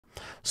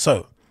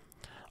So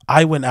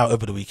I went out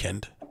over the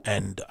weekend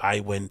and I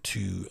went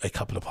to a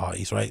couple of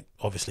parties, right?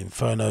 Obviously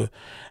Inferno,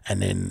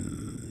 and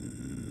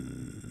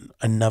then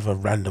another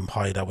random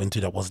party that I went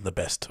to that wasn't the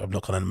best. I'm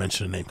not going to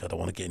mention the name because I don't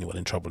want to get anyone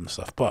in trouble and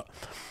stuff. But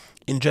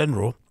in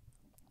general,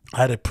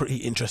 I had a pretty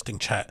interesting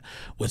chat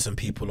with some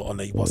people on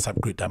a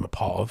WhatsApp group that I'm a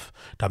part of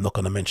that I'm not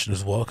going to mention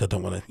as well because I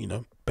don't want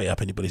to, bait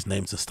up anybody's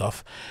names and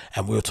stuff.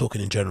 And we were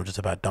talking in general just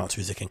about dance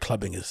music and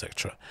clubbing,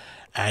 etc.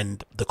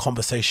 And the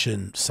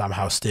conversation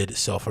somehow steered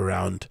itself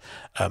around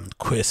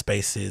queer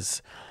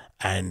spaces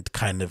and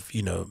kind of,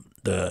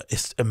 the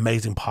it's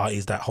amazing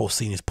parties that whole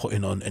scene is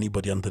putting on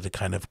anybody under the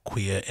kind of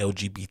queer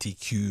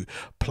LGBTQ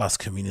plus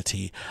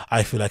community.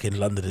 I feel like in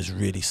London is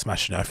really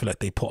smashing it. I feel like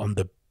they put on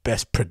the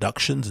best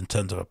productions in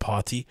terms of a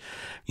party,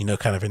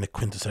 kind of in a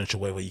quintessential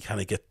way where you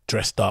kind of get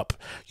dressed up,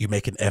 you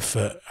make an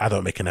effort. I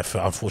don't make an effort,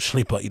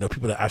 unfortunately, but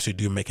people that actually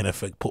do make an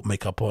effort, put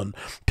makeup on,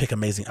 pick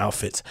amazing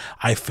outfits.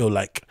 I feel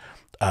like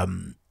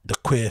the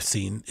queer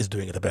scene is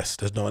doing it the best.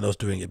 There's no one else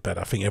doing it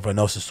better. I think everyone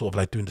else is sort of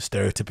like doing the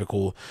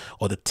stereotypical,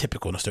 or the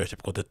typical, not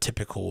stereotypical, the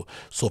typical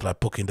sort of like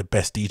booking the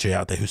best DJ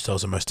out there who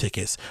sells the most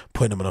tickets,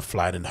 putting them on a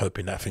flight and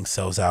hoping that thing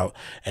sells out,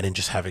 and then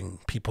just having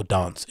people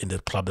dance in the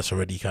club that's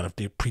already kind of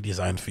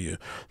pre-designed for you.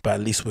 But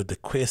at least with the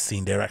queer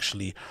scene, they're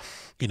actually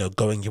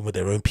going in with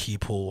their own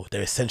people.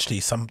 They're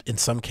essentially in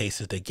some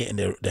cases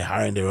they're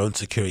hiring their own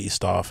security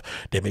staff.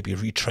 They may be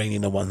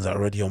retraining the ones that are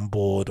already on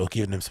board or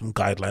giving them some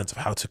guidelines of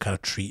how to kind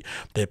of treat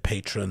their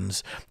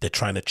patrons. They're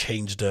trying to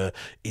change the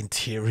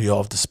interior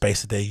of the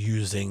space that they're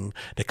using.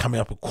 They're coming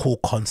up with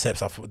cool concepts.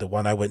 The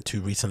one I went to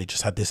recently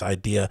just had this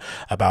idea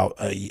about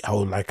how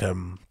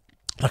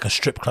like a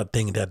strip club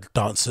thing. They had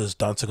dancers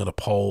dancing on a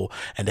pole,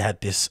 and they had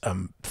this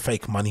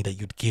fake money that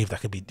you'd give that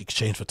could be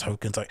exchanged for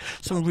tokens. Like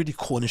some really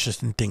cool and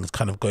interesting things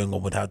kind of going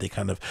on with how they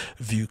kind of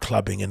view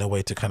clubbing in a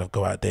way to kind of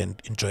go out there and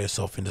enjoy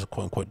yourself in this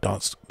quote unquote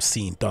dance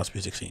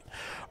music scene,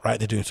 right?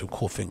 They're doing some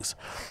cool things.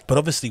 But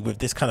obviously with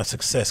this kind of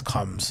success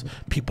comes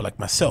people like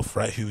myself,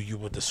 right, who you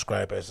would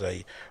describe as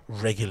a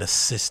regular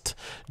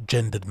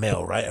cisgendered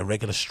male, right, a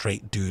regular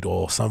straight dude,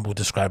 or some would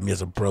describe me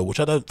as a bro, which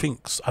I don't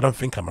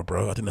think I'm a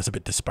bro. I think that's a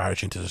bit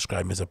disparaging to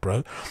describe me as a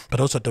bro, but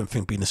also I don't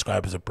think being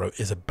described as a bro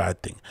is a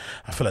bad thing.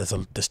 I feel like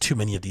there's too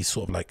many of these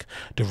sort of like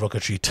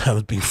derogatory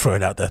terms being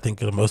thrown out there. I think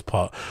for the most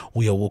part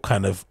we are all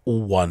kind of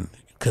all one,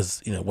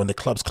 because when the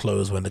clubs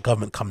close, when the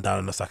government come down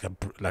and it's like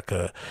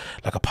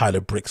a pile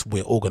of bricks,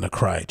 we're all gonna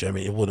cry. Do you know what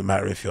I mean? It wouldn't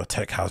matter if you're a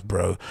tech house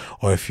bro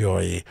or if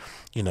you're a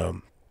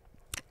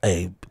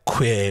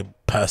queer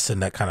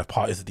person that kind of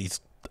parties at these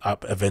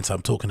events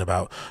I'm talking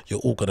about. You're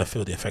all gonna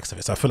feel the effects of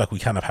it. So I feel like we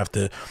kind of have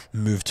to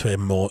move to a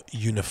more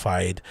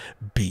unified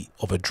beat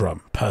of a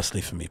drum,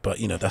 personally for me, but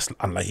that's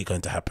unlikely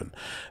going to happen.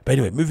 But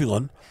anyway, moving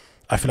on,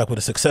 I feel like with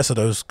the success of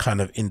those kind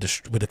of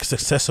with the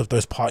success of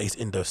those parties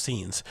in those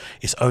scenes,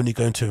 it's only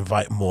going to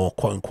invite more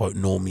quote unquote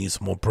normies,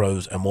 more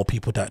bros, and more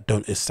people that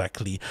don't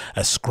exactly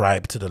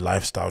ascribe to the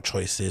lifestyle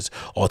choices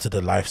or to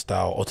the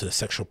lifestyle or to the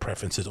sexual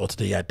preferences or to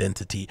the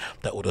identity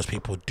that all those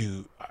people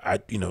do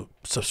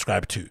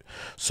subscribe to.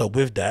 So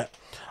with that,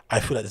 I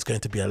feel like there's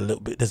going to be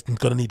there's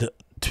going to need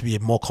to be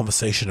more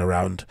conversation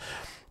around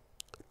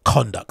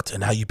conduct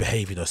and how you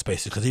behave in those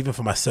spaces. Because even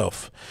for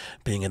myself,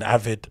 being an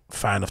avid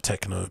fan of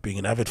techno, being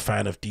an avid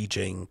fan of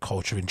DJing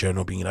culture in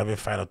general, being an avid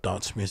fan of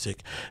dance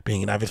music,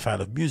 being an avid fan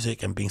of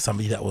music, and being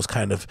somebody that was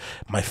kind of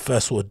my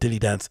first sort of dilly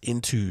dance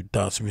into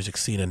dance music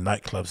scene and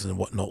nightclubs and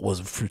whatnot was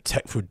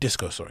through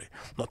disco, sorry,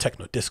 not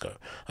techno, disco.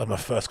 That was my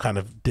first kind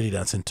of dilly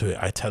dance into it.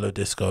 Italo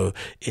disco,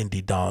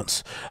 indie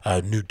dance,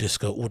 new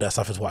disco, all that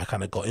stuff is what I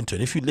kind of got into.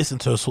 And if you listen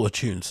to those sort of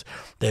tunes,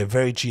 they're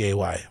very GAY,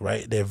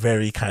 right? They're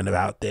very kind of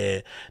out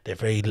there. They're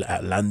very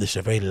outlandish,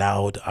 they're very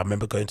loud. I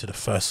remember going to the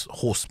first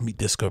horse meat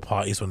disco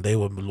parties when they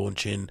were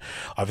launching.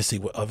 Obviously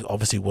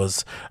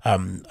was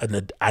an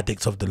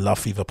addict of the Love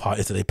Fever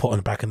parties that they put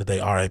on back in the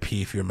day. RIP,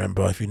 if you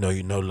remember. If you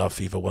know Love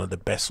Fever, one of the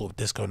best sort of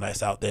disco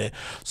nights out there.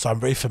 So I'm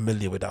very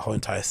familiar with that whole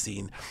entire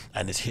scene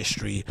and its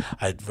history.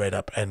 I'd read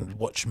up and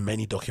watched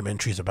many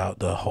documentaries about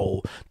the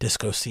whole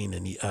disco scene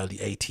in the early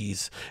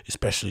 80s,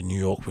 especially New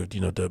York, with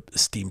the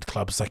esteemed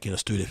clubs like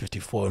Studio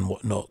 54 and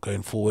whatnot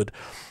going forward.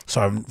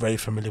 So I'm very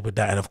familiar with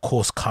that. And of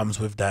course comes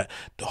with that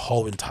the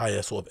whole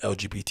entire sort of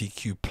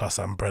LGBTQ plus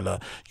umbrella.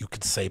 You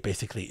could say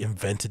basically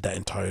invented that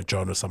entire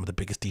genre. Some of the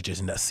biggest DJs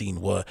in that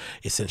scene were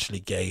essentially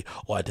gay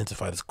or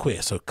identified as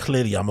queer. So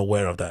clearly I'm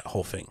aware of that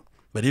whole thing.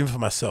 But even for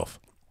myself,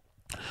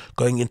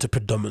 going into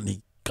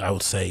predominantly, I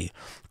would say,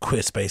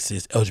 queer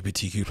spaces,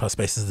 LGBTQ plus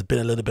spaces, there's been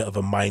a little bit of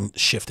a mind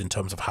shift in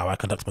terms of how I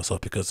conduct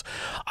myself, because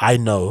I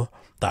know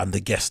that I'm the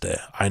guest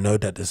there. I know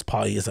that this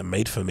party isn't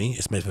made for me.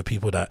 It's made for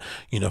people that,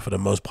 for the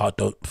most part,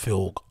 don't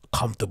feel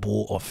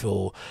comfortable or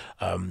feel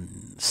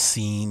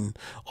seen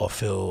or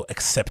feel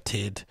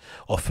accepted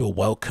or feel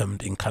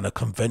welcomed in kind of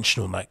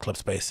conventional nightclub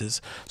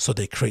spaces. So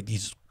they create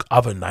these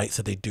other nights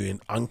that they do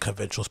in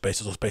unconventional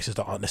spaces, or spaces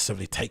that aren't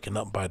necessarily taken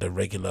up by the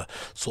regular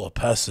sort of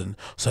person,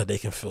 so they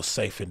can feel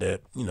safe in their,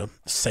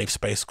 safe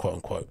space, quote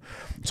unquote.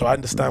 So I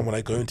understand when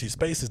I go into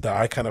spaces that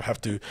I kind of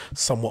have to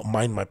somewhat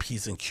mind my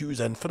P's and Q's,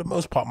 and for the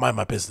most part mind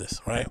my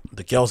business, right?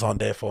 The girls aren't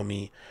there for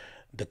me,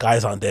 the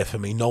guys aren't there for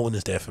me, no one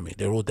is there for me,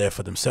 they're all there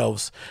for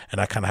themselves, and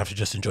I kind of have to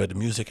just enjoy the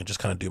music and just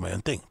kind of do my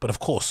own thing. But of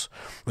course,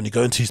 when you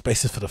go into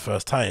spaces for the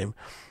first time,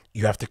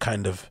 you have to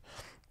kind of,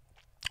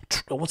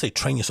 I won't say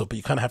train yourself, but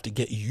you kind of have to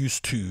get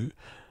used to,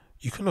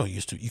 you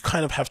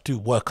kind of have to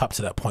work up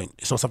to that point.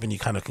 It's not something you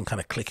can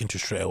click into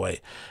straight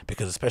away,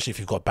 because especially if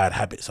you've got bad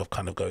habits of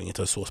kind of going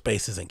into sort of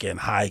spaces and getting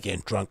high,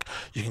 getting drunk,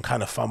 you can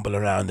kind of fumble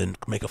around and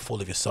make a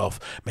fool of yourself,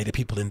 make the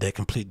people in there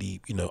completely,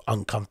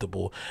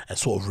 uncomfortable, and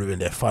sort of ruin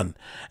their fun.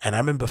 And I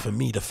remember for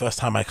me, the first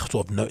time I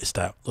sort of noticed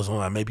that was when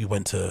I maybe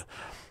went to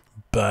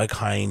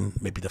Berghain,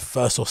 maybe the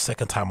first or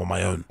second time on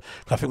my own.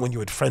 I think when you're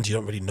with friends, you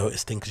don't really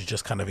notice things, because you're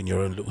just kind of in your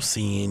own little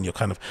scene. You're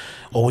kind of,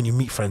 or when you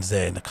meet friends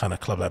there in a kind of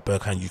club like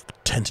Berghain, you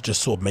tend to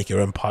just sort of make your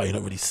own party. You're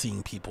not really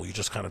seeing people. You're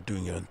just kind of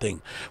doing your own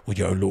thing with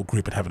your own little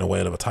group and having a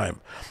whale of a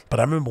time. But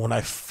I remember when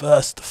I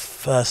first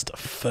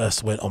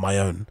went on my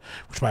own,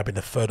 which might have been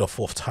the third or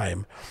fourth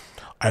time,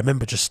 I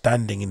remember just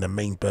standing in the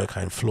main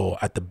Berghain floor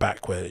at the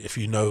back, where, if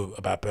you know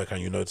about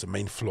Berghain, you know it's the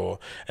main floor,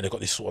 and they've got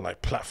these sort of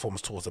like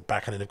platforms towards the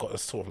back, and then they've got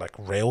this sort of like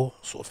rail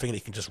sort of thing that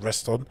you can just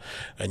rest on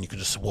and you can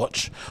just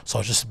watch. So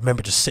I just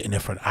remember just sitting there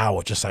for an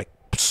hour, just like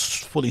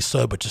fully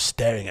sober, just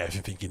staring at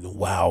everything, thinking,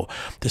 wow,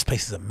 this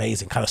place is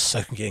amazing, kind of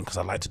soaking it in, because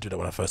I like to do that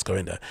when I first go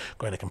in there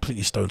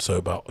completely stone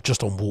sober,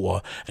 just on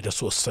water, and just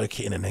sort of soak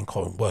it in, and then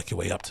go and work your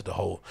way up to the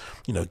whole,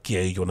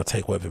 gear you want to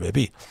take, whatever it may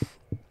be.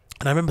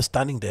 And I remember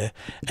standing there,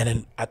 and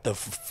then at the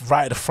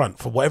right at the front,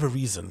 for whatever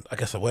reason, I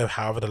guess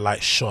however the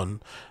light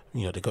shone,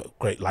 they got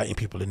great lighting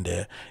people in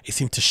there, it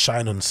seemed to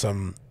shine on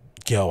some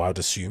girl, I would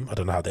assume, I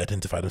don't know how they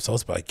identify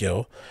themselves, but a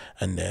girl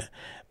in there,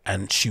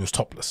 and she was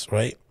topless,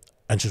 right?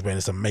 And she was wearing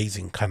this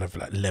amazing kind of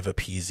like leather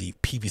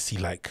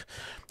PVC, like,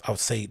 I would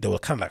say they were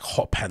kind of like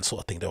hot pants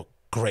sort of thing. They were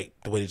great,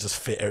 the way they just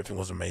fit, everything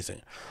was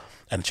amazing.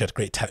 And she had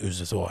great tattoos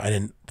as well. And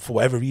then for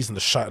whatever reason,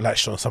 the light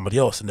shone on somebody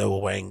else, and they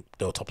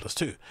were topless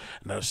too.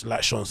 And the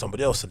light shone on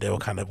somebody else, and they were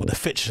kind of with the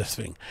fitness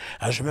thing.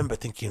 I just remember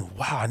thinking,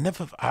 wow,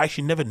 I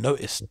actually never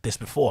noticed this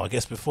before. I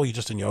guess before, you're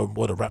just in your own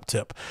world, wrapped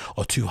up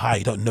or too high,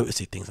 you don't notice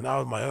these things. And now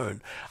on my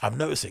own, I'm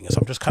noticing it. So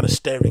I'm just kind of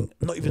staring,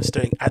 not even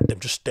staring at them,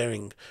 just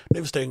staring, not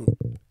even staring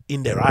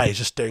in their eyes,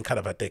 just staring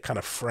kind of at their kind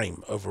of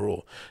frame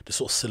overall, the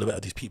sort of silhouette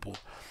of these people.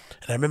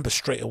 And I remember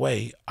straight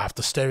away,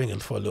 after staring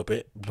for a little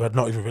bit, but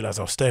not even realize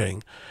I was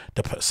staring,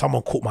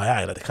 someone caught my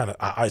eye, like they kind of,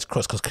 our eyes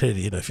crossed, because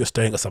clearly, if you're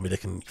staring at somebody,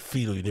 they can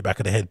feel you in the back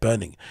of the head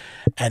burning.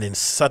 And then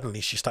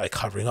suddenly she started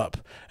covering up,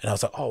 and I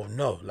was like, oh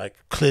no, like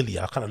clearly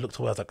I kind of looked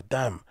away, I was like,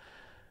 damn,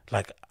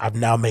 like I've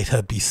now made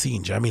her be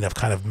seen. Do you know what I mean? I've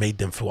kind of made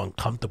them feel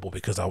uncomfortable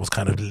because I was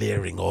kind of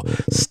leering or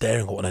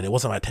staring or whatnot. And it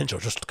wasn't my intention. I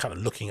was just kind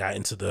of looking out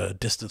into the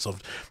distance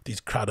of these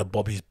crowded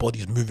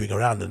bodies moving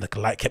around, and the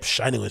light kept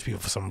shining on these people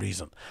for some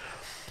reason.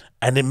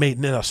 And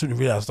then I soon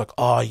realized, like,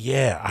 oh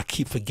yeah, I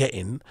keep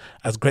forgetting,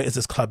 as great as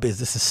this club is,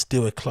 this is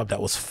still a club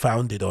that was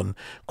founded on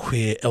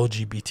queer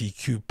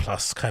LGBTQ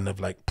plus kind of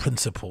like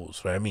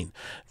principles, right? I mean,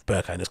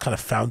 Berghain is kind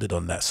of founded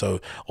on that. So,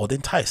 or the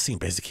entire scene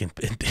basically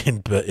in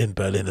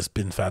Berlin has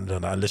been founded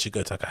on that, unless you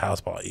go to like a house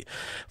party.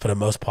 For the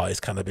most part, it's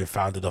kind of been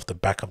founded off the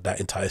back of that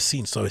entire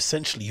scene. So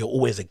essentially, you're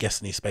always a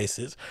guest in these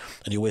spaces,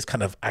 and you always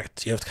kind of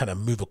you have to kind of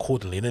move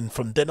accordingly. And then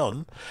from then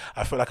on,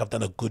 I feel like I've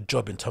done a good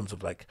job in terms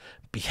of like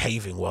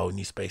behaving well in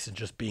these spaces,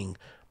 just being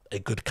a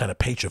good kind of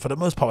patron. For the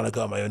most part, when I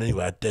go on my own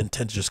anyway, I then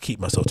tend to just keep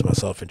myself to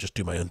myself and just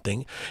do my own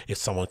thing. If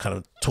someone kind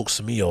of talks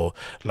to me or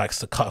likes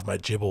to cut off my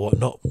jib or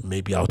whatnot,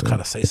 maybe I would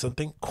kind of say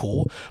something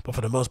cool, but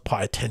for the most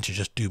part, I tend to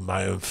just do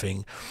my own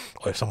thing.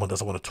 Or if someone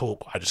doesn't want to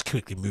talk, I just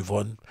quickly move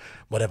on,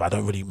 whatever. I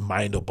don't really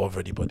mind or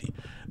bother anybody.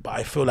 But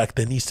I feel like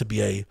there needs to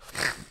be a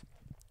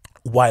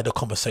wider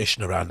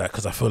conversation around that,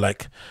 because I feel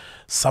like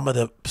some of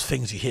the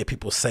things you hear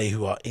people say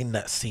who are in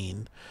that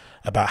scene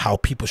about how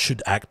people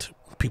should act,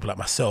 people like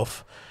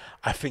myself,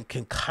 I think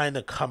can kind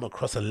of come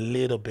across a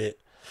little bit,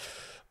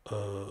 I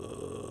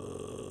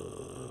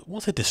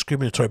won't say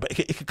discriminatory, but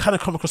it can kind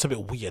of come across a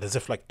bit weird, as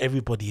if like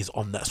everybody is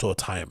on that sort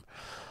of time.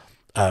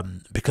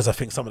 Because I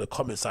think some of the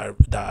comments that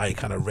I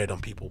kind of read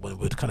on people when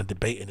we were kind of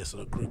debating this in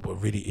a group were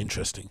really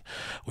interesting,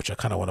 which I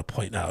kind of want to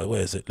point out.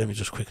 Where is it? Let me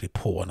just quickly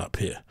pull one up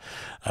here.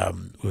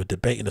 We were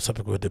debating the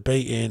topic we were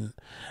debating,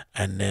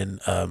 and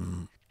then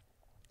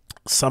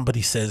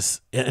somebody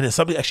says, and then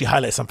somebody actually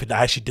highlighted something that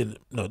I actually didn't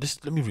know.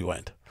 Let me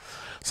rewind.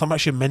 Someone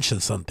actually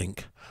mentioned something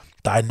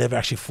that I never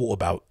actually thought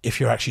about. If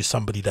you're actually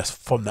somebody that's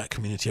from that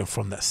community and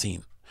from that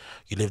scene,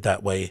 you live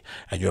that way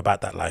and you're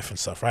about that life and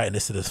stuff, right? And they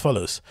said as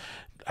follows,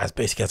 as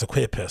a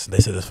queer person, they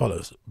said as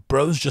follows: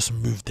 bros just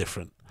move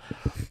different.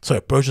 So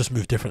bros just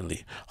move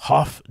differently.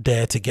 Half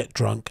dare to get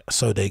drunk,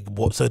 so they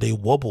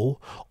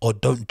wobble or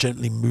don't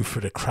gently move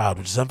through the crowd,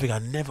 which is something I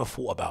never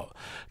thought about.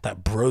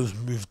 That bros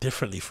move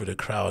differently through the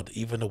crowd,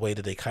 even the way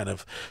that they kind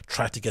of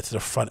try to get to the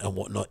front and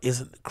whatnot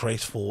isn't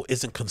graceful,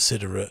 isn't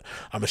considerate.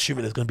 I'm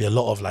assuming there's going to be a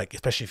lot of, like,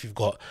 especially if you've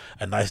got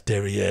a nice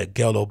derriere,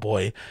 girl or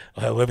boy,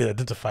 or however you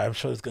identify, I'm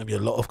sure there's going to be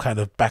a lot of kind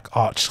of back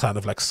arch, kind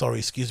of like sorry,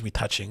 excuse me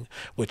touching,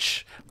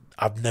 which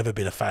I've never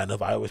been a fan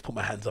of. I always put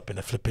my hands up in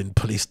a flipping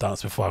police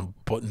stance before I'm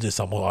putting this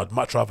somewhere. I'd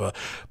much rather,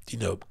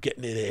 get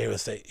near their ear and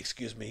say,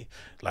 excuse me,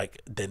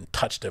 like, then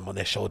touch them on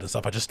their shoulder and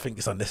stuff. I just think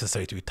it's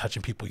unnecessary to be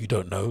touching people you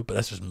don't know, but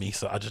that's just me.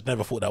 So I just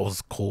never thought that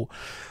was cool.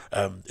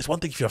 It's one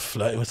thing if you're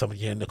flirting with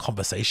somebody, you're in a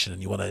conversation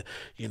and you want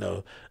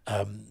to,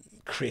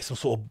 create some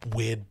sort of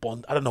weird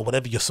bond. I don't know,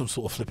 whatever, you're some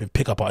sort of flipping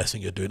pickup artist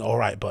thing you're doing, all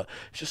right, but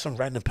it's just some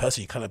random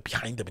person, you're kind of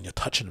behind them and you're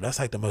touching them. That's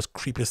like the most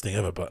creepiest thing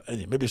ever. But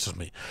anyway, maybe it's just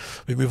me.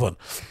 We move on.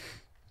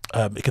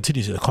 It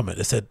continues in the comment.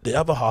 It said the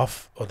other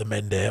half of the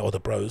men there, or the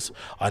bros,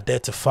 are there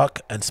to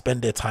fuck and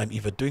spend their time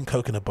either doing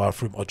coke in the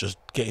bathroom or just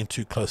getting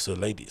too close to the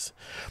ladies.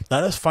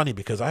 Now that's funny,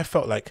 because I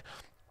felt like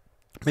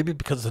maybe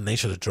because of the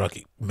nature of the drug,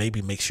 it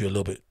maybe makes you a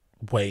little bit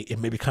it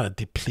maybe kind of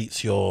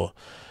depletes your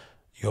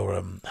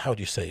how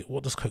do you say,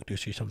 what does coke do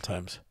to you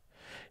sometimes?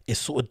 It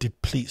sort of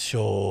depletes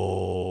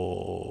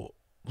your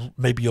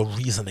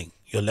reasoning,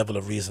 your level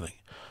of reasoning.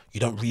 You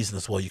don't reason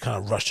as well. You kind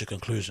of rush to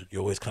conclusion. You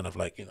always kind of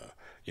like,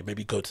 you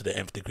maybe go to the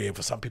nth degree, and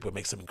for some people it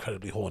makes them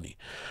incredibly horny.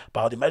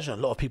 But I'd imagine a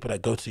lot of people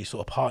that go to these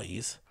sort of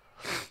parties,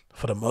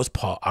 for the most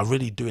part, are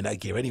really doing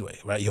that gear anyway,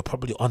 right? You're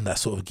probably on that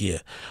sort of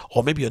gear,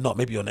 or maybe you're not.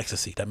 Maybe you're on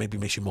ecstasy, that maybe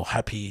makes you more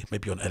happy.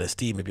 Maybe you're on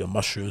LSD, maybe you're on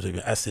mushrooms, maybe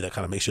you're on acid, that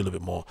kind of makes you a little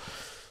bit more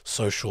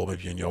social.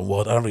 Maybe you're in your own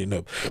world. I don't really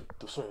know.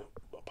 Sorry,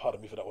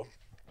 pardon me for that one.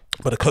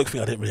 But the coke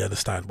thing, I didn't really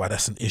understand why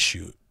that's an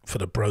issue for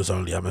the bros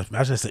only. I mean,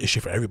 imagine it's an issue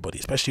for everybody,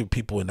 especially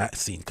people in that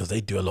scene, because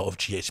they do a lot of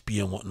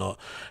GHB and whatnot.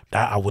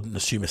 That I wouldn't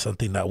assume is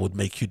something that would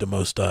make you the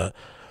most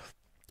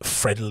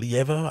friendly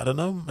ever. I don't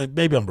know.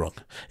 Maybe I'm wrong.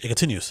 It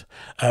continues.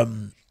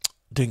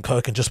 Doing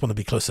coke and just want to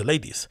be close to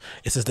ladies.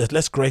 It says there's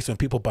less grace when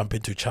people bump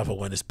into each other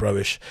when it's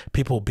broish.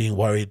 People being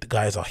worried,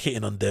 guys are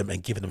hitting on them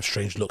and giving them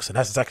strange looks. And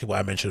that's exactly what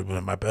I mentioned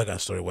in my Berghain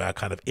story, where I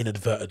kind of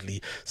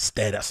inadvertently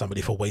stared at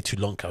somebody for way too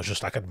long. I was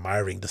just like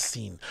admiring the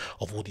scene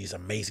of all these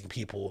amazing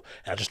people,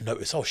 and I just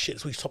noticed, oh shit,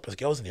 there's all these topless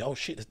girls in here. Oh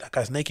shit, that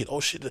guy's naked. Oh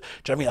shit. Do you know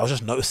what I mean? I was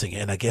just noticing it,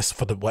 and I guess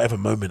for the whatever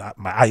moment,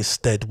 my eyes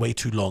stared way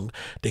too long.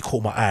 They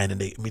caught my eye, and then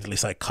they immediately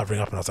started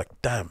covering up, and I was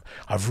like, damn,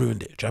 I've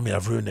ruined it. Do you know what I mean?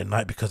 I've ruined their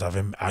night because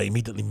I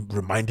immediately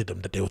reminded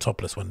them that they were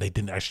topless when they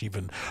didn't actually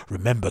even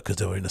remember, because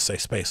they were in a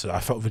safe space. So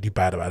I felt really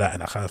bad about that,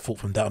 and I kind of thought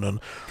from down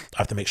on, I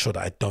have to make sure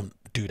that I don't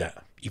do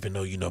that, even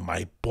though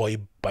my boy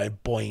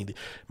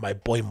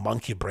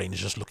monkey brain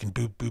is just looking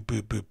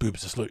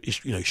boobs. Just look, you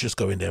should just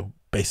go in there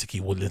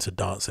basically willing to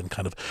dance and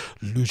kind of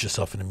lose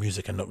yourself in the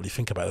music and not really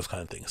think about those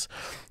kind of things.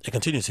 It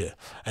continues here,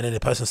 and then the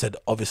person said,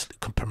 obviously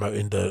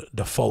promoting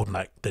the fold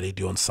night that they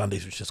do on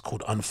Sundays, which is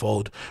called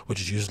Unfold,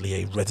 which is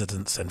usually a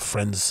residents and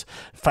friends,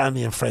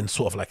 family and friends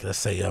sort of like, let's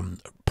say,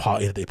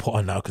 party that they put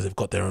on now, because they've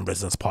got their own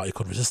residence party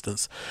called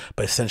Resistance.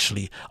 But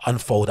essentially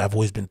Unfold, I've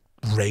always been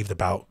raved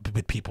about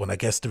with people, and I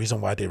guess the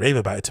reason why they rave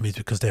about it to me is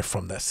because they're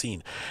from that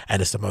scene,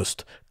 and it's the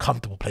most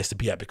comfortable place to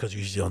be at, because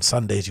usually on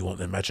Sundays you want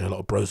to imagine a lot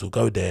of bros will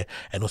go there,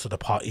 and also the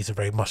parties are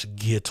very much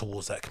geared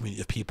towards that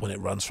community of people, and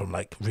it runs from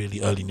like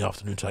really early in the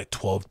afternoon to like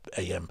 12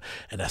 a.m.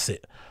 and that's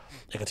it.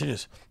 It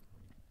continues.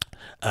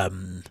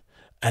 And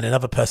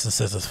another person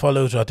says as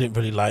follows, I didn't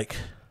really like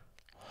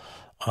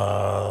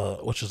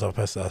which was the other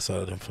person I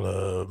said I didn't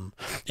follow.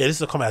 Yeah, this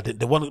is a comment I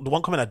didn't. The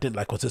one comment I didn't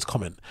like was this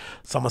comment.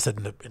 Someone said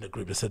in the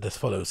group, they said as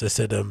follows. They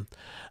said in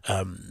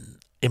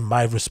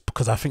my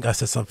because I think I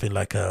said something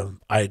like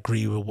I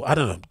agree with, I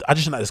don't know, I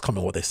just didn't like this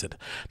comment, what they said.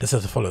 They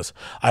said as follows: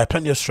 I have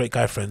plenty of straight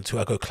guy friends who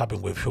I go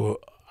clubbing with who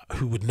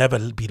would never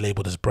be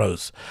labeled as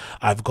bros.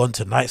 I've gone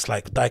to nights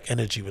like Dyke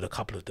Energy with a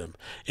couple of them.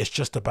 It's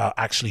just about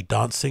actually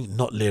dancing,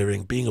 not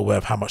leering, being aware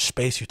of how much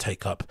space you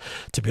take up.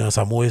 To be honest,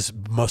 I'm always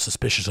most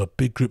suspicious of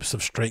big groups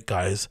of straight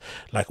guys.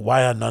 Like,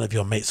 why are none of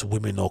your mates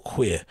women or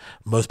queer?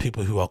 Most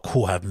people who are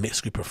cool have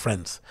mixed group of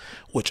friends,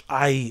 which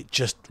I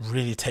just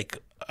really take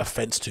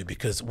offense to,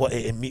 because what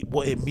it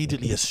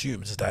immediately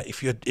assumes is that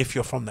if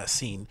you're from that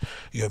scene,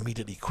 you're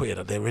immediately queer,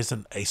 that there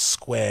isn't a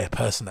square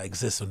person that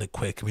exists in the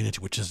queer community,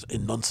 which is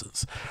in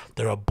nonsense.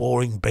 There are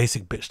boring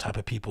basic bitch type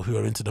of people who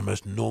are into the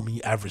most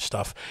normie average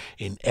stuff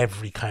in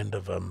every kind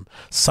of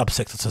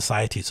subsect of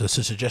society. So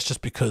to suggest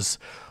just because,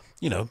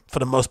 for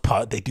the most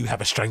part, they do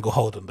have a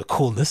stranglehold on the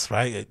coolness,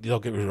 right? You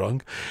don't get me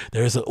wrong.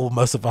 There is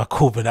most of our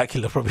cool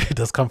vernacular probably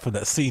does come from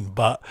that scene,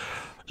 but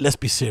let's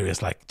be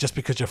serious. Like, just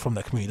because you're from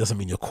that community doesn't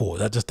mean you're cool.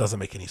 That just doesn't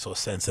make any sort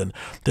of sense. And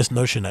this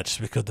notion that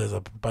just because there's a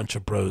bunch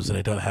of bros and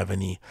they don't have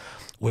any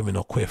women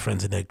or queer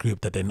friends in their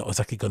group, that they're not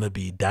exactly going to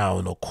be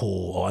down or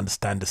cool or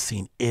understand the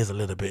scene, is a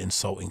little bit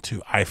insulting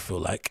too, I feel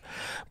like.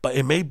 But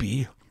it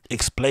maybe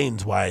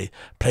explains why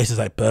places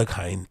like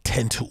Berghain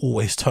tend to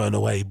always turn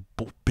away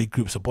big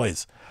groups of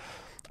boys,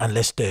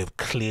 unless they're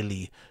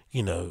clearly,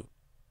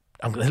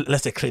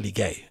 unless they're clearly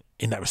gay.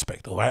 in that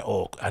respect, all right,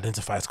 or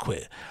identify as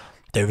queer,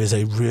 there is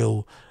a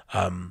real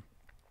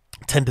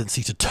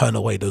tendency to turn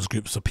away those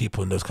groups of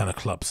people in those kind of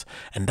clubs.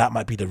 And that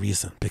might be the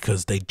reason,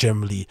 because they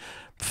generally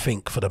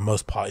think, for the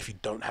most part, if you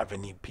don't have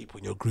any people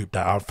in your group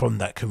that are from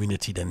that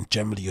community, then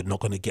generally you're not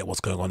going to get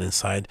what's going on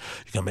inside.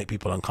 You're going to make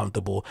people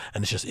uncomfortable,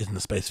 and it just isn't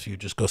the space for you.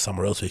 Just go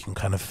somewhere else where you can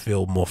kind of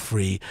feel more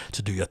free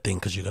to do your thing,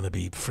 because you're going to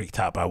be freaked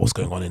out by what's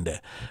going on in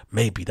there.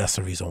 Maybe that's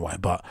the reason why.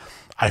 But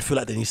I feel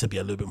like there needs to be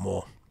a little bit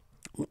more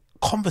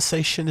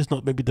conversation, is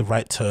not maybe the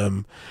right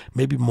term,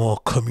 maybe more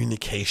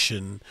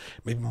communication,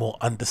 maybe more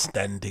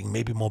understanding,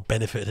 maybe more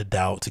benefit of the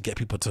doubt, to get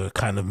people to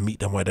kind of meet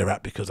them where they're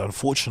at. Because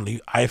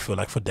unfortunately, I feel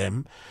like for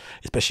them,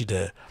 especially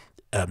the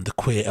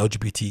queer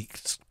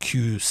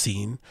LGBTQ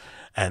scene,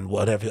 and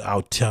whatever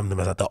I'll term them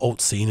as, like the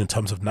alt scene in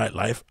terms of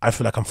nightlife, I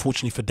feel like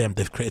unfortunately for them,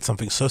 they've created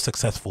something so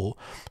successful,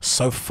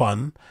 so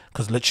fun,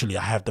 because literally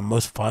I have the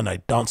most fun. I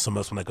dance the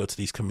most when I go to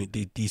these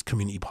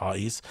community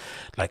parties.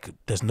 Like,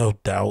 there's no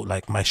doubt,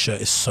 like, my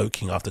shirt is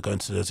soaking after going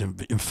to those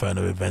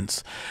Inferno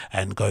events,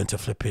 and going to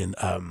flipping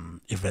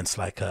events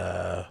like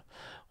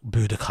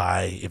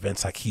Budokai,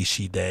 events like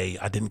Kishi Day.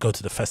 I didn't go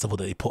to the festival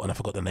that they put on, I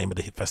forgot the name of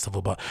the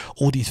festival, but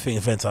all these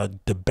events are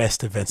the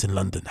best events in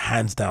London,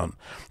 hands down.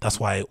 That's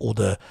why all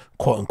the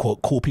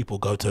quote-unquote cool people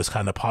go to those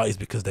kind of parties,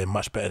 because they're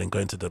much better than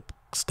going to the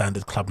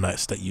standard club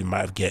nights that you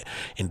might get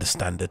in the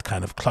standard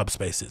kind of club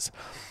spaces.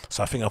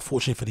 So I think,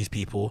 unfortunately for these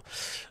people,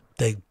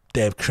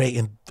 they're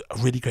creating a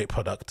really great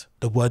product.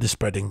 The word is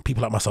spreading.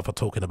 People like myself are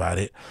talking about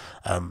it.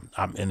 I'm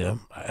in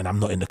them, and I'm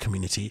not in the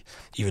community,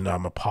 even though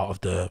I'm a part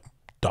of the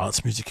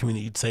dance music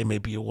community, you'd say,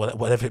 maybe, or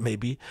whatever it may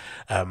be.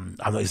 I'm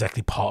not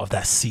exactly part of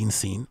that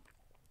scene.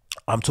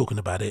 I'm talking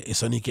about it.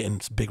 It's only getting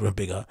bigger and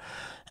bigger,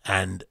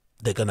 and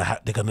they're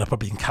gonna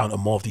probably encounter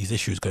more of these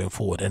issues going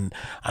forward. And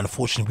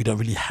unfortunately, we don't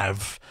really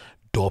have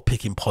door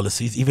picking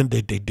policies. Even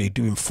they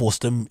do enforce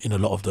them in a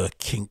lot of the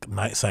kink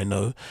nights, I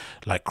know,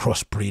 like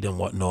Crossbreed and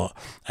whatnot,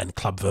 and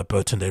Club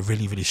Verboten. They're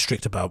really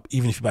strict about,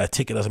 even if you buy a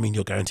ticket, doesn't mean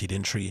you're guaranteed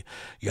entry.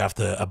 You have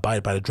to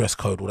abide by the dress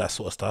code, all that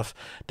sort of stuff.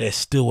 There's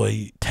still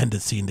a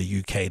tendency in the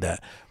UK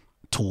that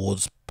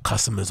towards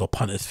customers or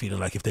punters feeling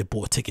like if they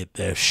bought a ticket,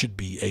 they should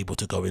be able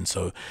to go in.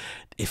 So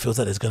it feels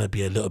like there's going to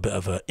be a little bit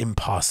of an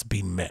impasse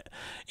being met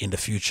in the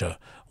future,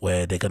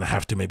 where they're going to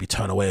have to maybe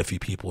turn away a few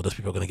people. Those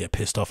people are going to get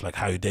pissed off, like,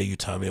 how dare you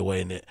turn me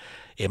away? And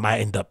it might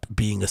end up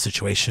being a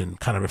situation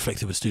kind of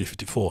reflective with Studio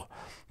 54,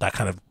 that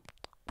kind of,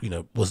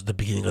 was the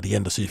beginning of the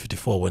end of Studio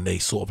 54, when they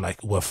sort of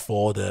like were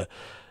for the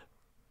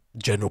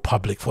general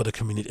public, for the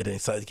community, and then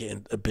it started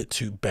getting a bit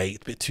too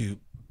bait, a bit too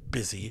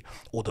busy.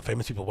 All the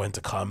famous people went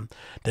to come,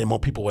 then more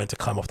people went to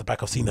come off the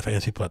back of seeing the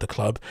famous people at the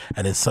club,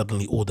 and then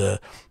suddenly all the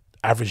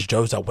average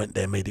Joes that went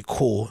there, made it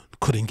cool,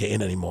 couldn't get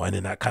in anymore. And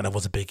then that kind of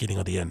was the beginning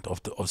of the end of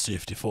Studio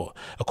 54,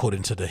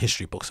 according to the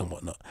history books and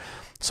whatnot.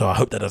 So I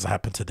hope that doesn't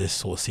happen to this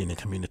sort of scene and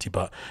community.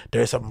 But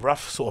there is some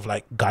rough sort of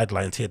like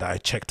guidelines here that I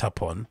checked up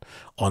on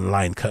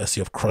online, courtesy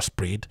of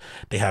Crossbreed.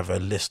 They have a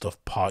list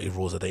of party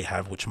rules that they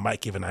have, which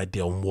might give an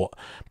idea on what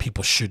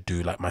people should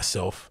do, like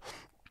myself,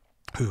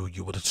 who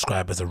you would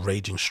describe as a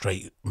raging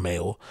straight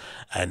male,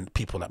 and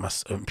people like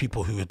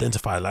people who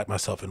identify like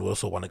myself and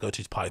also want to go to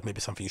these parties. Maybe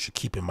something you should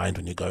keep in mind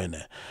when you're going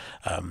there,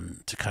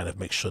 to kind of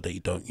make sure that you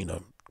don't,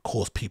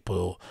 cause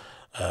people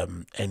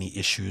any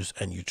issues,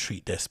 and you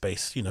treat their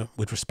space,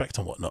 with respect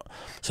and whatnot.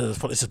 So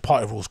this is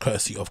part of rules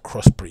courtesy of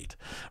Crossbreed,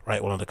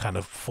 right? One of the kind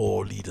of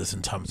 4 leaders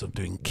in terms of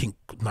doing kink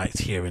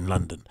nights here in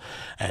London.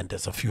 And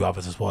there's a few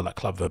others as well, like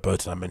Club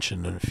Verboten I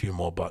mentioned, and a few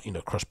more, but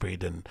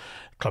Crossbreed and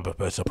Club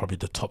Verboten are probably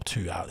the top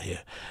 2 out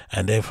here.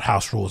 And their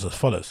house rules as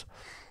follows.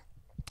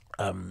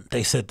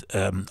 They said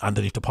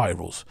underneath the party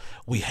rules,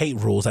 we hate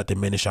rules that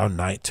diminish our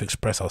night to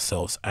express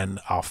ourselves,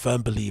 and are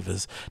firm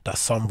believers that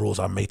some rules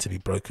are made to be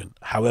broken.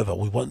 However,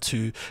 we want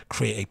to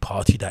create a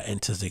party that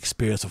enters the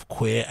experience of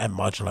queer and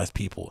marginalized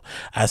people.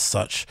 As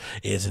such,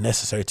 it is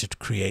necessary to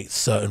create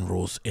certain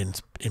rules in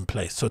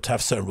place. So to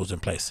have certain rules in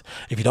place.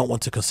 If you don't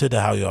want to consider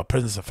how your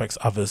presence affects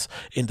others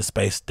in the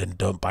space, then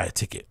don't buy a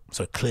ticket.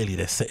 So clearly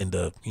they're setting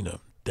the,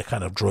 they're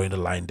kind of drawing the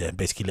line there, and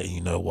basically letting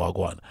you know what I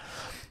want.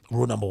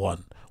 Rule number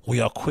 1. We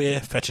are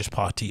queer fetish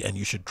party, and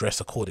you should dress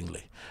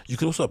accordingly. You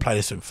could also apply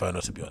this to Inferno,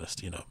 to be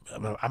honest.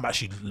 I'm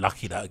actually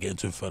lucky that I get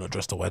into Inferno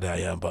dressed the way that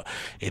I am, but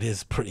it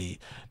is pretty,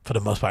 for the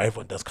most part,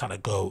 everyone does kind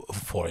of go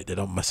for it. They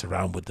don't mess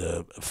around with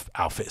the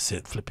outfits,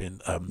 flipping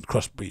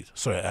Crossbreed.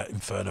 Sorry,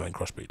 Inferno and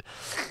Crossbreed.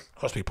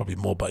 Crossbreed probably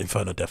more, but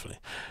Inferno definitely.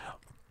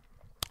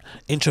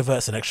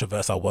 Introverts and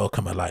extroverts are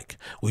welcome alike.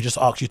 We just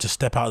ask you to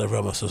step out of the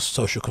realm of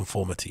social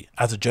conformity.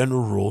 As a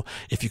general rule,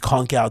 if you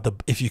can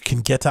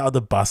get out of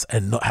the bus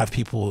and not have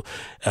people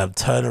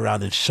turn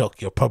around in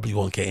shock, you probably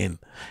won't get in.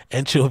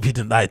 Entry will be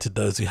denied to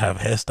those who have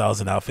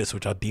hairstyles and outfits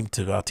which are deemed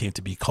to our team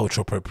to be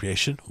cultural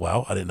appropriation.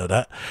 Wow, I didn't know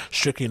that.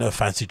 Strictly no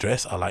fancy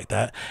dress. I like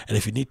that. And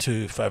if you need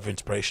to further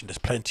inspiration, there's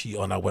plenty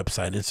on our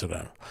website and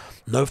Instagram.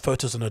 No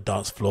photos on the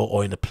dance floor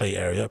or in the play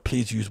area.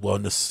 Please use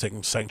wellness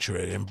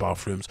sanctuary in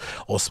bathrooms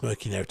or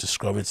smoking area to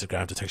scroll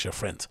Instagram to text your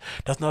friends.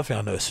 That's another thing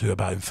I noticed too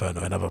about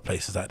Inferno and other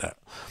places like that.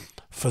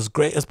 for as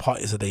great as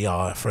parties that they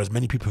are, for as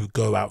many people who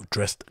go out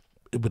dressed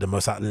with the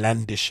most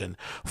outlandish and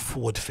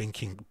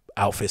forward-thinking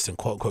outfits and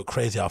quote-unquote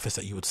crazy outfits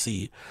that you would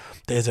see,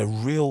 there's a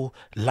real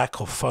lack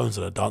of phones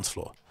on the dance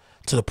floor.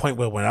 To the point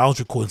where when I was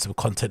recording some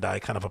content that I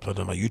kind of uploaded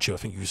on my YouTube, I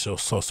think you saw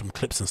some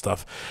clips and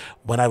stuff.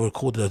 When I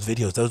recorded those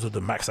videos, those were the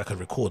max I could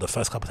record. The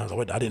first couple of times I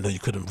went, I didn't know you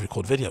couldn't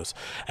record videos.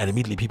 And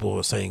immediately people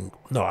were saying,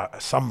 no,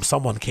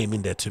 someone came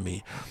in there to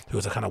me who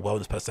was a kind of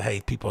wellness person. Hey,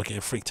 people are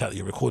getting freaked out that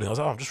you're recording. I was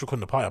like, oh, I'm just recording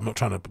the party. I'm not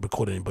trying to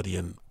record anybody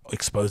and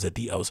expose their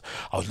details.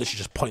 I was literally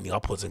just pointing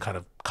upwards and kind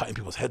of cutting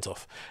people's heads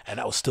off. And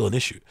that was still an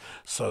issue.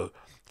 So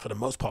for the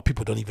most part,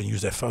 people don't even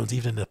use their phones,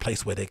 even in a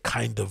place where they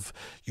kind of,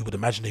 you would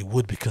imagine they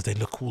would, because they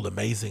look all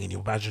amazing, and you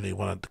imagine they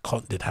want to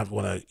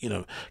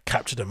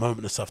capture the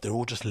moment and stuff. They're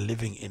all just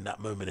living in that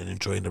moment and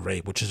enjoying the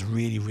rave, which is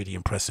really, really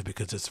impressive,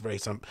 because it's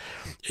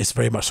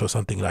very much so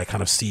something that I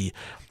kind of see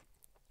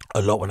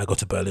a lot when I go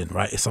to Berlin,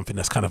 right? It's something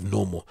that's kind of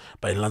normal.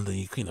 But in London,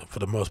 you know, for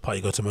the most part,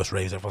 you go to most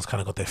raves, everyone's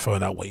kind of got their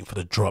phone out waiting for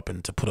the drop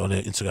and to put it on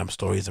their Instagram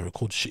stories and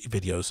record shitty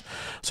videos.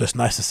 So it's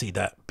nice to see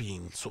that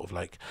being sort of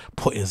like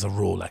put in as a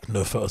rule, like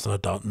no photos on the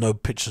dance, no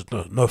pictures,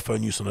 no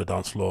phone use on the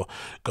dance floor.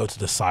 Go to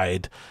the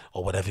side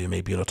or whatever, you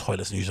may be in the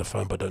toilets and use your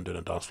phone, but don't do it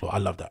on the dance floor. I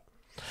love that.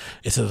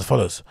 It says as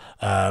follows.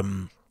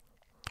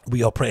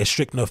 We operate a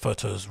strict no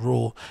photos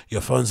rule.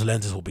 Your phone's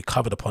lenses will be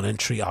covered upon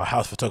entry. Our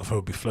house photographer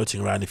will be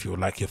floating around if you would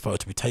like your photo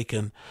to be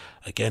taken.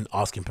 Again,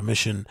 asking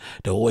permission.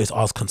 They'll always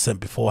ask consent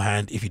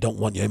beforehand. If you don't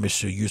want your image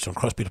to be used for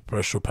cross-media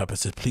promotional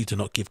purposes, please do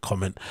not give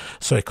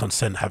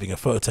consent having a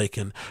photo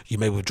taken. You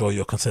may withdraw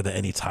your consent at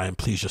any time.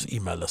 Please just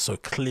email us. So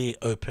clear,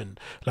 open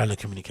line of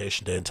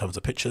communication there in terms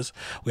of pictures.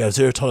 We have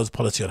zero tolerance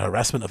policy on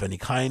harassment of any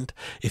kind.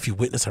 If you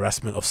witness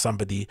harassment of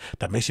somebody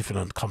that makes you feel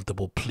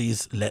uncomfortable,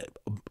 please let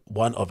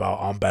one of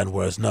our armband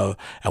wearers know,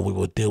 and we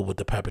will deal with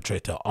the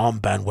perpetrator.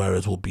 Armband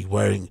wearers will be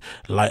wearing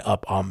light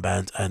up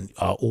armbands and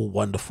are all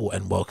wonderful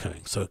and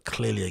welcoming. So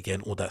clearly,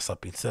 again, all that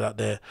stuff being said out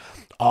there.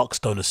 Arcs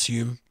don't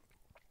assume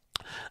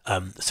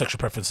sexual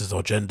preferences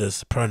or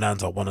genders.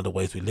 Pronouns are one of the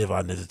ways we live our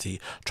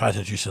identity. Try to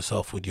introduce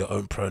yourself with your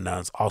own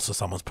pronouns. Also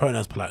someone's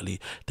pronouns politely,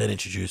 then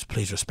introduce.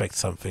 Please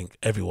respect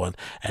everyone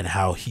and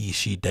how he,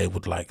 she, they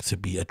would like to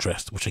be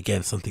addressed, which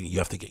again, something you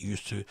have to get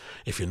used to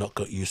if you're not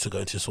used to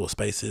going to sort of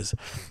spaces.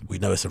 We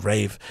know it's a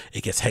rave,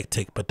 it gets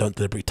hectic, but don't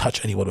deliberately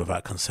touch anyone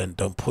without consent.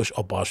 Don't push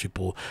or barge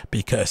people.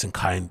 Be courteous and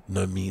kind.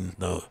 No mean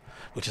no.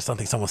 Which is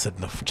something someone said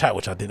in the chat,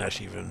 which I didn't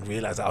actually even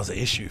realize that was an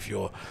issue. If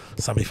you're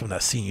somebody from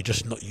that scene, you're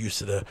just not used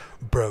to the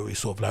bro-y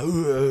sort of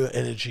like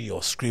energy,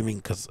 or screaming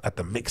because at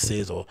the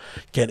mixes, or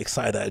getting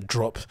excited at a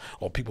drop,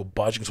 or people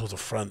barging towards the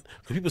front.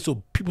 Because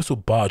people still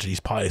barge at these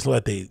parties. It's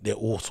not like they're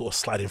all sort of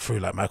sliding through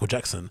like Michael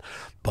Jackson,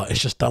 but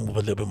it's just done with a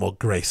little bit more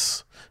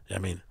grace. You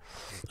know what I mean?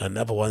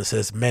 Another one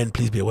says, men,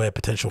 please be aware of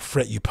potential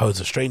threat you pose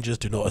to strangers.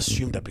 Do not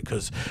assume that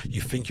because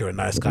you think you're a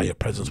nice guy, your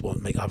presence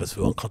won't make others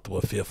feel uncomfortable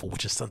or fearful,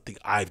 which is something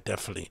I've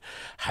definitely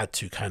had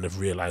to kind of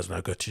realize when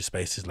I go to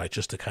spaces, like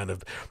just to kind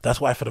of,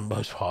 that's why for the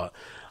most part,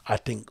 I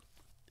think,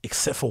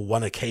 except for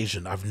one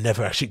occasion, I've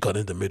never actually got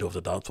in the middle of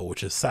the dance floor,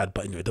 which is sad,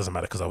 but anyway, it doesn't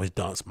matter because I always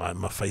dance my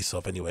face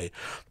off anyway.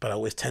 But I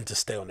always tend to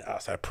stay on the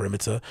outside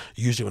perimeter.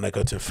 Usually when I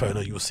go to Inferno,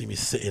 you will see me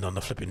sitting on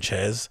the flipping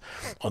chairs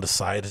on the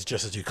side. It's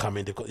just as you come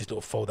in, they've got these little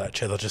fold-out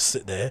chairs. I'll just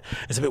sit there.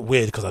 It's a bit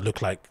weird because I look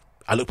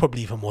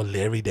probably even more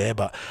leery there,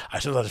 but I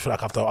just feel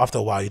like after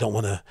a while, you don't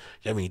want to,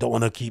 you don't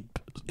want to keep,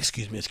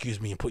 excuse me,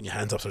 and putting your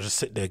hands up. So I just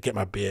sit there, get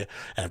my beer,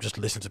 and I'm just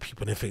listening to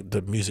people. And if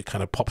the music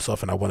kind of pops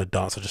off and I want to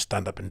dance, I just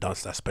stand up and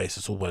dance that space.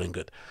 It's all well and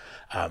good.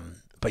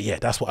 But yeah,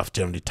 that's what I've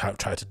generally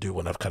tried to do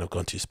when I've kind of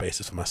gone to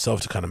spaces for myself,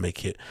 to kind of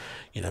make it,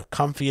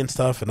 comfy and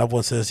stuff. Another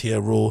one says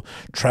here, rule: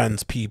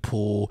 trans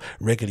people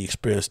regularly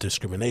experience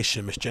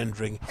discrimination,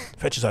 misgendering,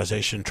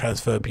 fetishization,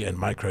 transphobia, and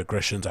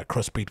microaggressions. At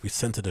Crossbreed, we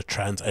center the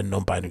trans and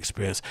non-binary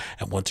experience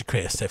and want to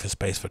create a safer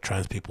space for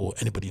trans people.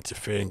 Anybody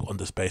interfering on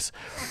the space,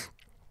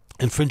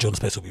 infringing on the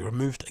space, will be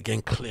removed.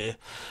 Again, clear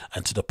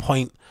and to the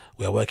point.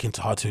 We are working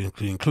hard to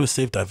include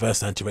inclusive,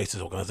 diverse, and anti-racist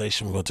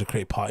organization. We want to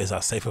create parties that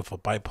are safer for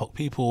BIPOC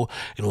people.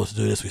 In order to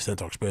do this, we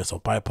center our experience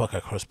on BIPOC.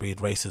 At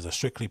Crossbreed, races are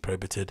strictly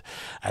prohibited,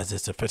 as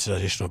is the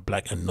fetishization of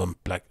black and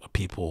non-black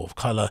people of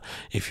color.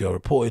 If you are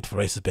reported for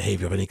racist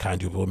behavior of any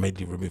kind, you will be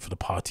immediately removed from the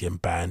party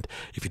and banned.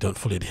 If you don't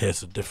fully adhere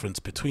to the difference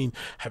between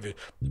having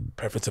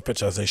preference of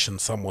fetishization,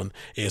 someone,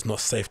 it is not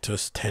safe to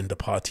attend the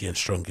party, and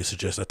strongly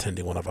suggest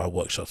attending one of our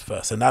workshops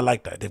first. And I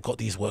like that. They've got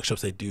these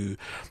workshops they do.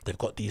 They've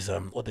got these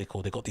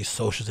they've got these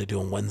socials they do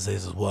on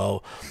Wednesdays as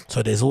well.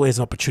 So there's always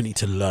an opportunity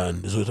to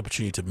learn. There's always an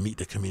opportunity to meet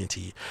the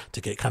community,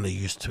 to get kind of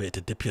used to it,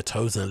 to dip your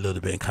toes in a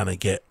little bit and kind of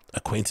get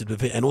acquainted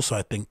with it. And also,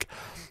 I think,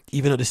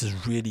 even though this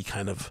is really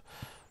kind of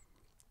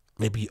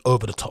maybe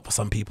over the top for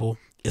some people,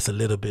 it's a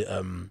little bit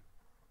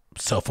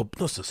self-absorbed.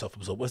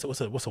 What's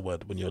the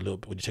word when you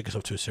take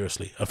yourself too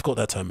seriously? I forgot what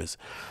that term is.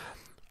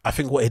 I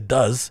think what it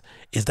does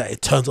is that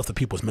it turns off the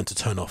people it's meant to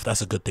turn off.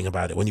 That's a good thing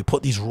about it. When you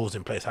put these rules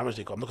in place, how much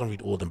they got? I'm not going to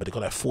read all of them, but they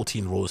got like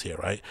 14 rules here,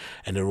 right?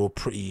 And they're all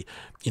pretty,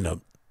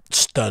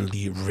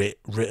 sternly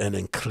written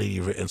and clearly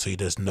written, so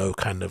there's no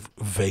kind of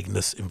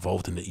vagueness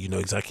involved in it. You know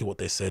exactly what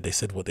they said. They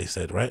said what they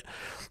said, right?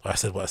 Or I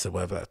said what I said,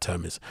 whatever that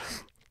term is.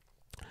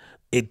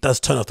 It does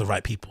turn off the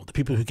right people. The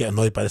people who get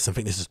annoyed by this and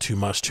think this is too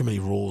much, too many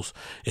rules,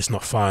 it's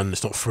not fun,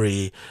 it's not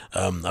free,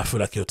 I feel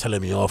like you're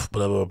telling me off,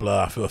 blah, blah,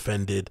 blah, I feel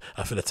offended,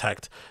 I feel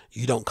attacked.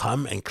 You don't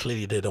come, and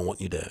clearly they don't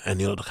want you there, and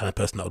you're not the kind of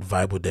person that would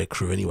vibe with their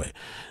crew anyway.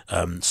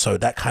 So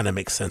that kind of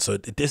makes sense. So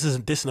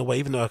this in a way,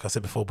 even though, like I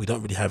said before, we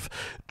don't really have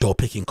door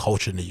picking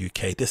culture in the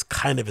UK, this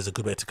kind of is a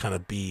good way to kind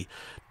of be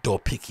door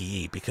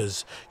picky,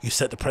 because you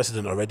set the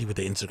precedent already with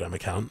the Instagram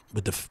account,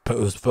 with the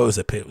photos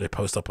they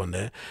post up on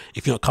there.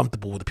 If you're not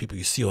comfortable with the people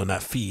you see on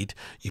that feed,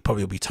 you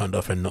probably will be turned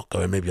off and not go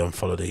and maybe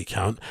unfollow the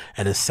account.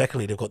 And then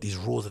secondly, they've got these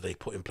rules that they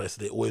put in place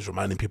that they're always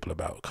reminding people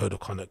about: code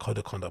of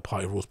conduct,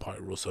 party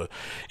rules. So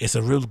it's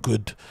a real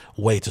good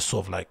way to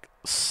sort of like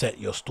set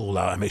your stall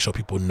out and make sure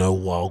people know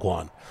what will go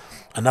on.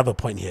 Another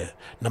point here,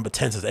 number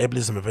 10 says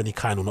ableism of any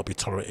kind will not be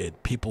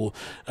tolerated. People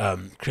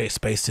create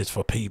spaces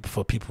for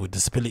people with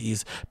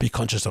disabilities. Be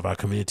conscious of our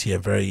community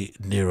and very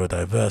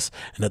neurodiverse,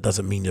 and that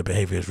doesn't mean your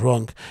behavior is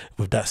wrong.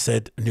 With that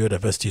said,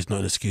 neurodiversity is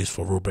not an excuse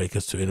for rule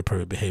breakers to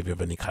inappropriate behavior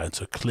of any kind.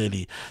 So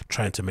clearly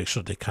trying to make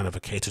sure they kind of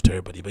cater to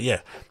everybody. But yeah,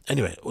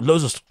 anyway,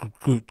 loads of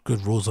good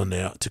rules on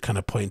there to kind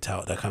of point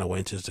out, that kind of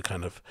went to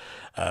kind of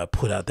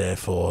put out there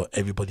for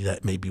everybody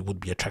that maybe would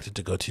be attracted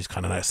to go to these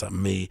kind of nights, that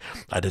may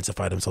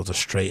identify themselves as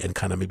straight and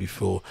kind of maybe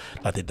feel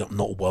like they're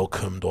not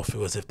welcomed, or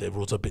feel as if their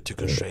rules are a bit too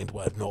constrained,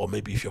 whatever not. Or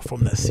maybe if you're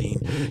from that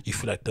scene, you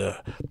feel like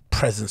the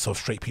presence of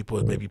straight people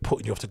is maybe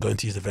putting you off to going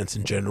to these events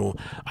in general.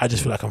 I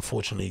just feel like,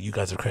 unfortunately, you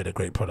guys have created a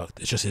great product.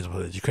 It just is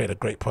what it is. You create a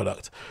great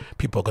product,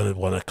 people are going to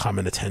want to come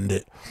and attend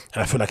it.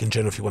 And I feel like in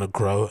general, if you want to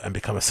grow and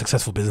become a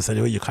successful business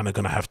anyway, you're kind of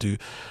going to have to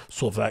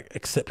sort of like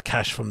accept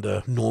cash from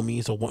the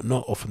normies or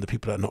whatnot, or from the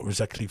people that are not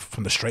exactly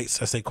from the straights,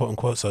 as they quote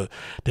unquote. So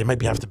there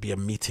maybe have to be a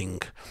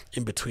meeting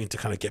in between to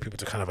kind of get people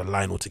to kind of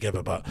align all together.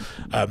 But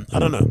I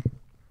don't know.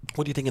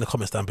 What do you think in the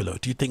comments down below?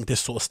 Do you think this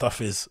sort of stuff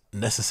is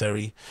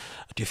necessary?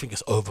 Do you think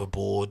it's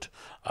overboard?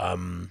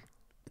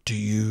 Do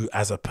you,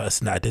 as a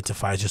person that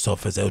identifies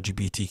yourself as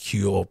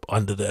LGBTQ or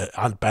under the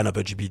ban of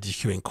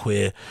LGBTQ and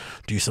queer,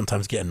 do you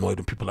sometimes get annoyed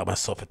when people like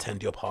myself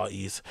attend your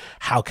parties?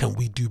 How can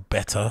we do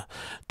better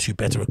to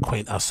better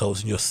acquaint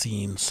ourselves in your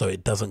scene, so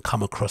it doesn't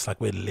come across like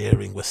we're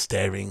leering, we're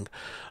staring,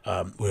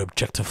 we're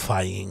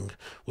objectifying,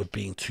 we're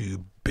being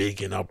too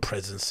big in our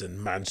presence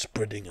and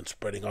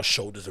spreading our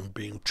shoulders and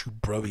being too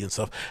broy and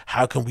stuff?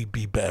 How can we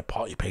be better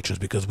party patrons?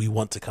 Because we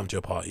want to come to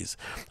your parties.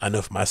 I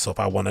know for myself,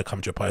 I want to come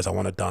to your parties. I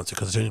want to dance,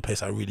 because it's the only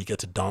place I really get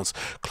to dance,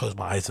 close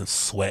my eyes and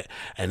sweat,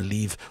 and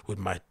leave with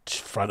my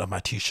front of my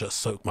t-shirt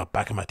soaked, my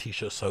back of my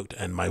t-shirt soaked,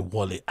 and my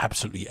wallet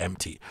absolutely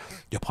empty.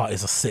 Your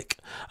parties are sick.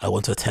 I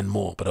want to attend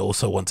more, but I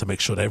also want to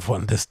make sure that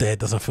everyone that's there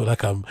doesn't feel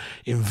like I'm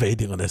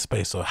invading on their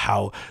space. So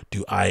how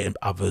do I and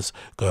others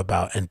go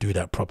about and do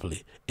that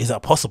properly? Is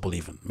that possible?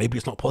 Even maybe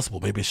it's not possible.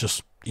 Maybe it's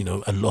just, you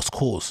know, a lost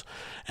cause,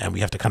 and we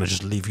have to kind of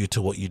just leave you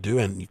to what you do,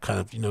 and you kind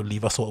of, you know,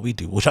 leave us what we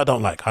do, which I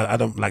don't like. I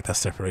don't like that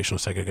separation or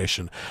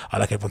segregation. I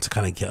like everyone to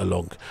kind of get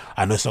along.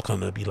 I know it's not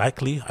going to be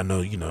likely. I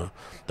know, you know,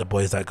 the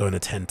boys that go and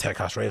attend tech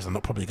house raves are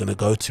not probably going to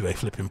go to a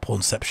flipping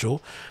pornceptual.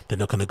 They're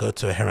not going to go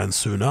to a Heran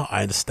Suna.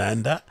 I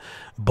understand that,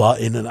 but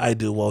in an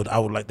ideal world, I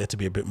would like there to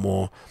be a bit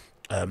more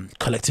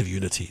collective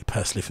unity,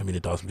 personally, for me, in the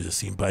dance music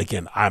scene. But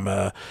again, I'm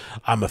a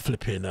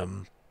flipping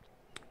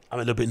I'm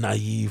a little bit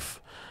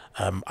naive.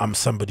 I'm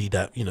somebody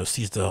that, you know,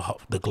 sees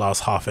the glass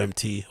half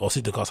empty, or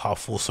sees the glass half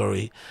full.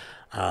 Sorry.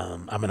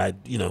 I mean,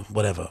 you know,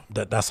 whatever.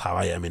 That's how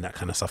I am in that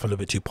kind of stuff. I'm a little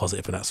bit too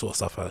positive in that sort of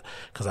stuff,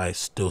 because I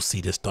still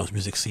see this dance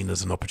music scene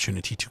as an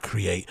opportunity to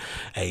create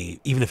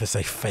even if it's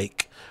a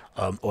fake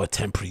or a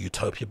temporary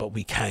utopia, but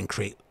we can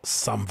create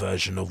some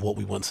version of what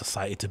we want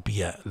society to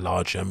be at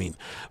large. I mean,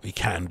 we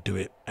can do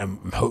it,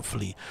 and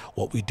hopefully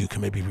what we do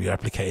can maybe be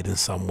replicated in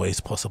some ways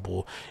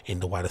possible in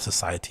the wider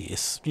society.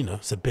 It's, you know,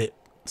 it's a bit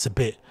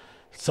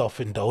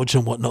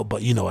self-indulgent and whatnot,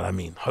 but you know what I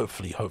mean.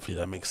 Hopefully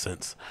that makes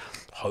sense.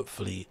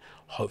 Hopefully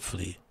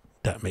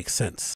that makes sense.